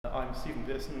I'm Stephen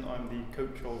Pearson. I'm the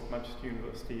coach of Manchester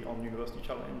University on University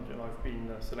Challenge, and I've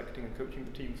been selecting and coaching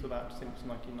the team for that since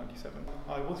 1997.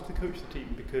 I wanted to coach the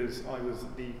team because I was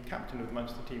the captain of the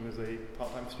Manchester team as a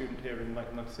part-time student here in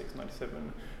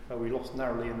 1996-97. We lost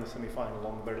narrowly in the semi-final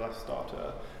on the very last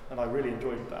starter, and I really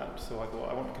enjoyed that, so I thought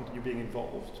I want to continue being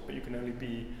involved, but you can only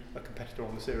be a competitor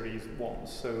on the series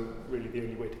once, so really the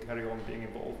only way to carry on being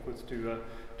involved was to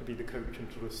be the coach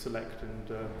and sort of select and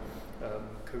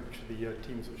coach the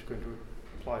teams which are going to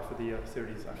apply for the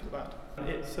series after that.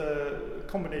 It's a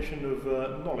combination of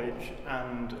knowledge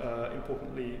and,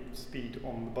 importantly, speed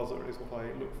on the buzzer is what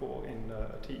I look for in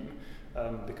a team,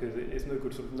 because it's no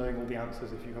good sort of knowing all the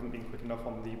answers if you haven't been quick enough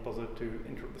on the buzzer to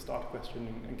interrupt the start question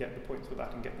and get the points for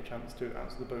that and get the chance to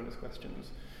answer the bonus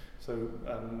questions. So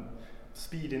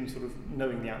speed in sort of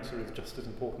knowing the answer is just as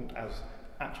important as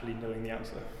actually knowing the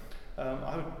answer.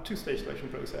 I have a two-stage selection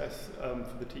process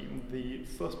for the team. The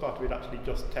first part of it actually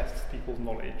just tests people's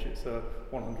knowledge. It's a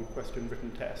 100-question written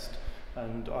test,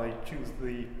 and I choose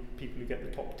the people who get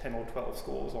the top 10 or 12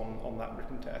 scores on that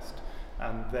written test.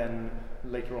 And then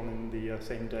later on in the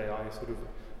same day, I sort of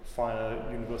fire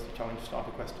University Challenge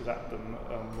starter questions at them,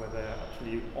 where they're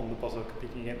actually on the buzzer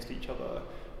competing against each other,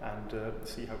 and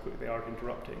see how quick they are at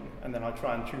interrupting. And then I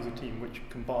try and choose a team which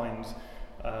combines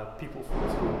people from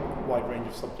a wide range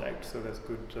of subjects, so there's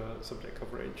good subject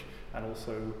coverage, and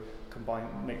also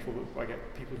make sure that I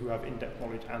get people who have in-depth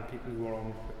knowledge and people who are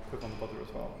quick on the buzzer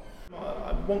as well.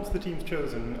 Once the team's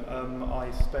chosen,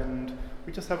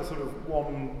 we just have a sort of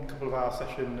couple of hour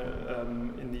session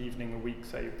in the evening a week,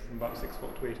 say from about 6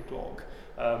 o'clock to 8 o'clock.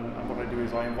 And what I do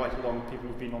is I invite along people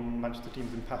who've been on Manchester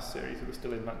teams in past series who are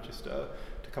still in Manchester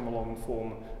to come along and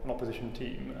form an opposition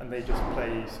team, and they just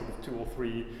play sort of 2 or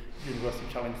 3 University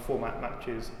Challenge format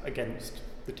matches against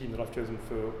the team that I've chosen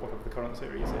for whatever the current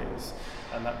series is,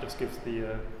 and that just gives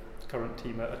the current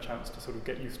team a chance to sort of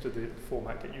get used to the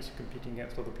format, get used to competing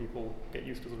against other people, get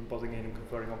used to sort of buzzing in and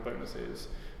conferring on bonuses.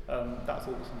 That's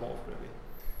all that's involved, really.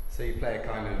 So you play a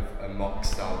kind of a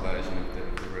mock-style version of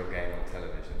the real game on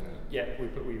television, then? Yeah,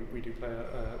 we do play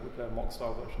a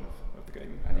mock-style version of the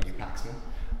game. And are you Paxman?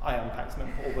 I am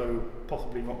Paxman, although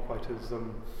possibly not quite as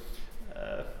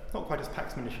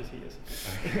Paxmanish as he is.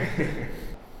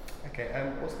 Okay,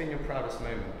 what's been your proudest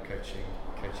moment coaching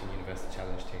University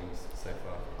Challenge teams so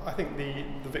far? I think the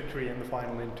victory in the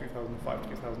final in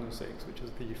 2005-2006, which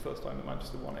is the first time that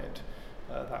Manchester won it,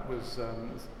 that was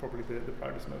probably the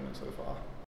proudest moment so far.